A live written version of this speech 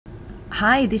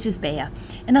Hi, this is Bea,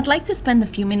 and I'd like to spend a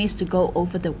few minutes to go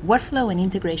over the workflow and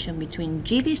integration between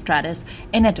GV Stratus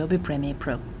and Adobe Premiere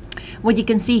Pro. What you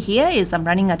can see here is I'm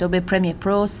running Adobe Premiere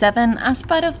Pro 7 as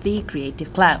part of the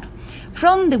Creative Cloud.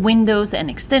 From the Windows and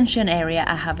Extension area,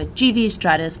 I have a GV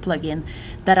Stratus plugin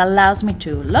that allows me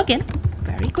to log in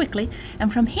very quickly,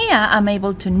 and from here I'm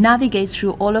able to navigate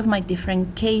through all of my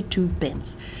different K2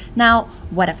 bins. Now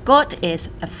what I've got is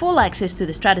a full access to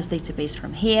the Stratus database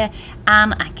from here,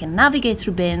 and I can navigate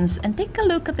through bins and take a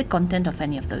look at the content of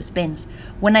any of those bins.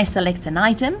 When I select an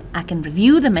item, I can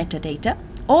review the metadata.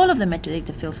 All of the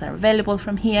metadata fields are available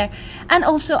from here, and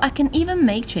also I can even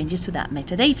make changes to that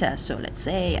metadata. So let's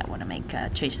say I want to make a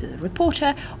change to the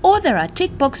reporter, or there are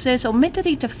tick boxes or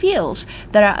metadata fields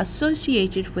that are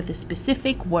associated with the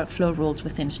specific workflow rules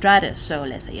within Stratus. So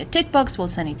let's say a tick box will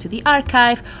send it to the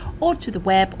archive or to the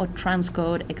web or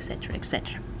transcode, etc.,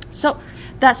 etc. So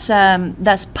that's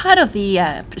part of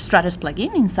the Stratus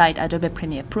plugin inside Adobe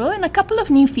Premiere Pro, and a couple of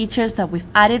new features that we've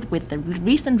added with the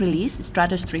recent release,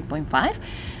 Stratus 3.5.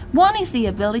 One is the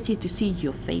ability to see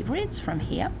your favorites from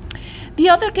here. The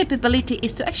other capability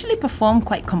is to actually perform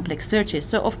quite complex searches.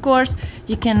 So of course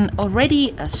you can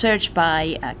already search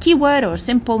by keyword or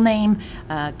simple name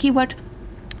keyword,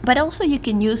 but also you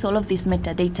can use all of these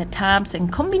metadata tabs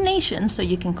and combinations, so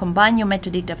you can combine your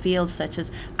metadata fields such as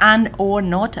and or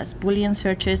not as Boolean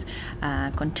searches,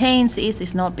 contains,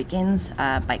 is not, begins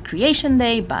by creation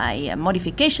date, by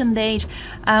modification date,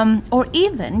 or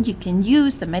even you can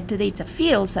use the metadata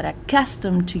fields that are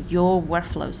custom to your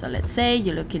workflow. So let's say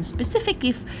you're looking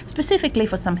specifically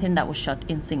for something that was shot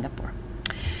in Singapore.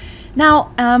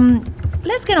 Now,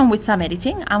 let's get on with some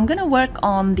editing. I'm going to work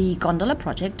on the gondola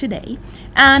project today,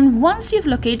 and once you've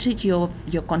located your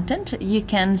content, you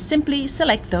can simply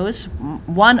select those,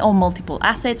 one or multiple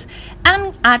assets,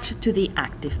 and add to the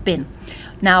active bin.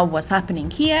 Now what's happening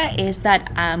here is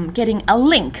that I'm getting a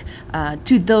link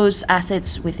to those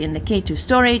assets within the K2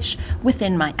 storage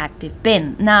within my active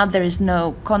bin. Now there is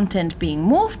no content being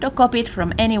moved or copied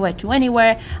from anywhere to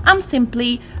anywhere. I'm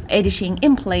simply editing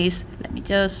in place. Let me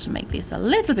just make this a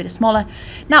little bit smaller.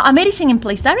 Now I'm editing in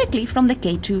place directly from the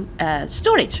K2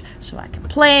 storage. So I can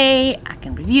play, I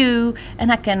can review,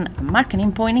 and I can mark an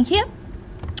in point in here,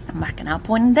 mark an out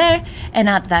point in there, and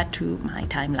add that to my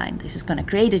timeline. This is going to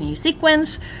create a new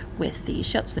sequence with the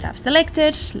shots that I've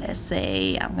selected. Let's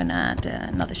say I'm going to add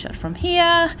another shot from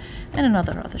here and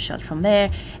another shot from there.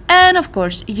 And of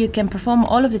course you can perform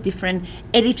all of the different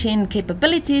editing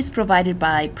capabilities provided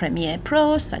by Premiere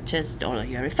Pro, such as all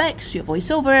your effects, your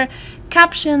voiceover,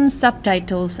 captions,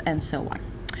 subtitles, and so on.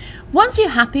 Once you're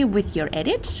happy with your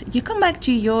edits, you come back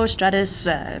to your Stratus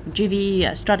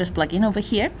GV Stratus plugin over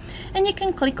here, and you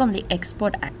can click on the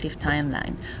Export Active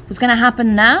Timeline. What's going to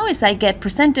happen now is I get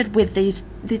presented with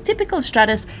the typical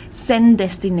Stratus Send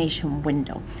Destination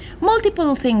window.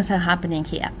 Multiple things are happening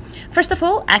here. First of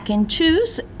all, I can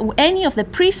choose any of the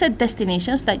preset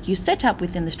destinations that you set up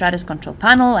within the Stratus control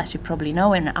panel, as you probably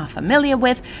know and are familiar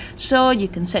with. So you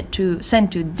can send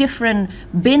to different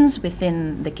bins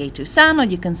within the K2 SAN, or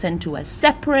you can send to a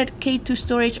separate K2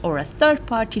 storage or a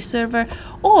third-party server,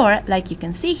 or like you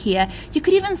can see here, you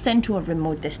could even send to a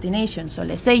remote destination. So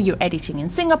let's say you're editing in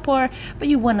Singapore, but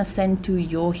you want to send to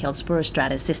your Hillsborough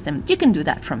Stratus system. You can do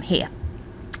that from here.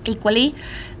 Equally,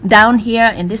 down here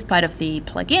in this part of the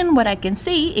plugin, what I can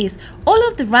see is all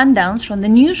of the rundowns from the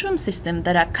newsroom system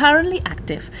that are currently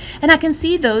active, and I can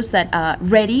see those that are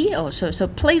ready, or so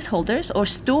placeholders or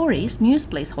stories, news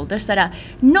placeholders that are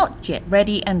not yet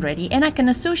ready, and I can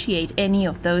associate any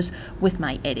of those with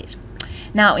my edit.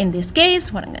 Now in this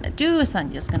case, what I'm going to do is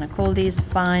I'm just going to call this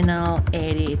Final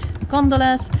Edit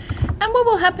Gondolas, and what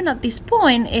will happen at this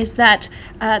point is that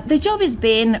the job is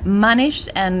being managed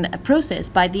and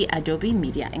processed by the Adobe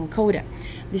Media Encoder.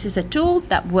 This is a tool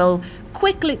that will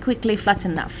quickly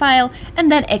flatten that file and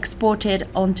then export it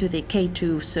onto the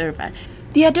K2 server.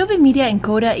 The Adobe Media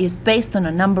Encoder is based on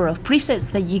a number of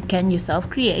presets that you can yourself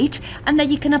create and that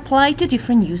you can apply to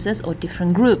different users or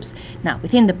different groups. Now,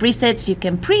 within the presets, you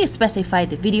can pre-specify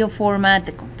the video format,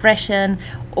 the compression,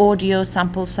 audio,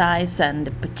 sample size, and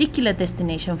the particular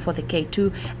destination for the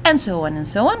K2, and so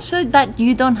on, so that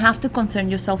you don't have to concern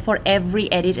yourself for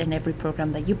every edit and every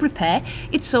program that you prepare.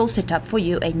 It's all set up for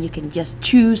you, and you can just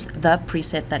choose the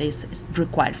preset that is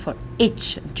required for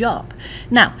each job.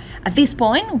 Now, at this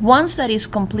point, once that is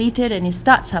completed and it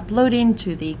starts uploading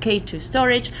to the K2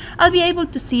 storage, I'll be able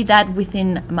to see that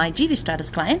within my GV Stratus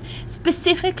client,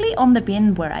 specifically on the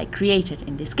bin where I created,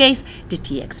 in this case, the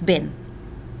TX bin.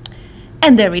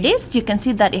 And there it is. You can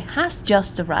see that it has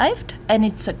just arrived and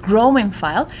it's a growing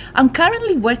file. I'm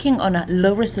currently working on a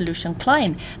low resolution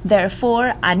client.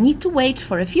 Therefore, I need to wait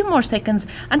for a few more seconds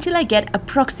until I get a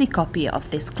proxy copy of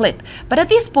this clip. But at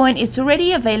this point, it's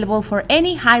already available for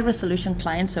any high resolution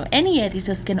client, so any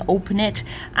editors can open it,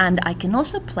 and I can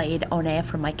also play it on air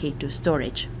from my K2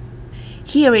 storage.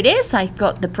 Here it is. I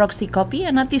got the proxy copy,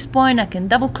 and at this point I can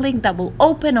double click. That will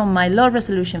open on my low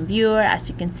resolution viewer. As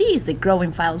you can see, it's a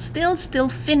growing file still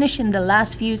finishing the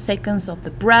last few seconds of the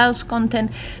browse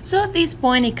content. So at this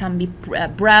point it can be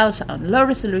browsed on low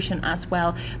resolution as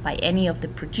well by any of the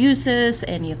producers,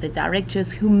 any of the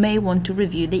directors who may want to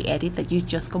review the edit that you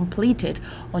just completed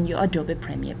on your Adobe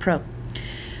Premiere Pro.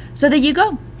 So there you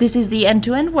go. This is the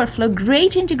end-to-end workflow.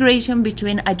 Great integration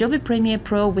between Adobe Premiere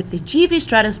Pro with the GV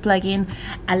Stratus plugin.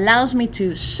 Allows me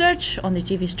to search on the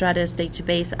GV Stratus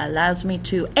database, allows me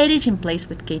to edit in place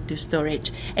with K2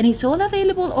 storage. And it's all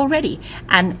available already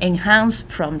and enhanced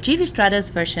from GV Stratus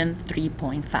version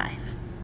 3.5.